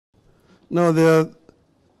Now there are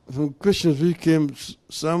some questions we came,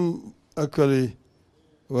 some actually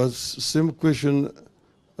was same question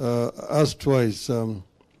asked twice.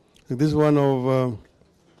 This one of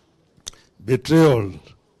betrayal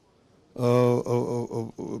by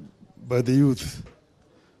the youth.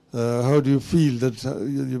 How do you feel that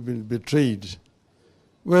you've been betrayed?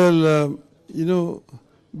 Well,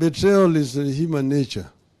 betrayal is human nature.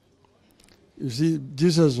 You see,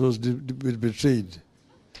 Jesus was betrayed.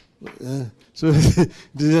 So it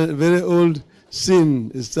is a very old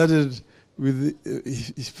sin. It started with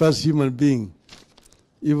his first human being.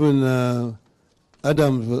 Even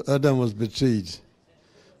Adam was betrayed.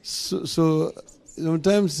 So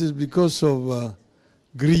sometimes it's because of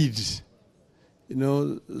greed.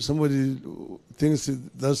 Somebody thinks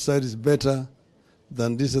that side is better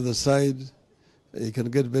than this other side. He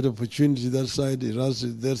can get better opportunity that side. He runs to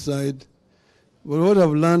that side. But what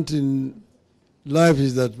I've learned in life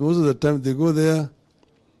is that most of the time they go there,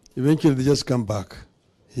 eventually they just come back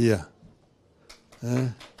here.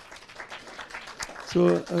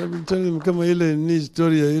 So I've been telling them kama ile ni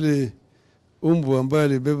historia ile umbu ambaye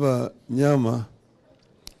alibeba nyama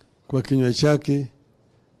kwa kinywa chake,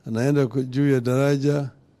 anaenda juu ya daraja,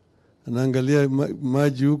 anaangalia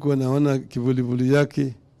maji huko, anaona kivulivuli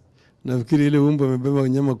yake, nafikiri ile umbu amebeba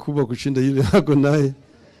nyama kubwa kushinda ile hako naye,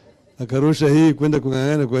 akarusha hii kwenda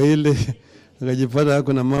kung'ang'ana kwa ile, akajipata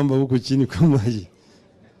hako na mamba huko chini kwa maji.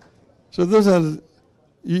 So those are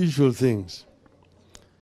usual things.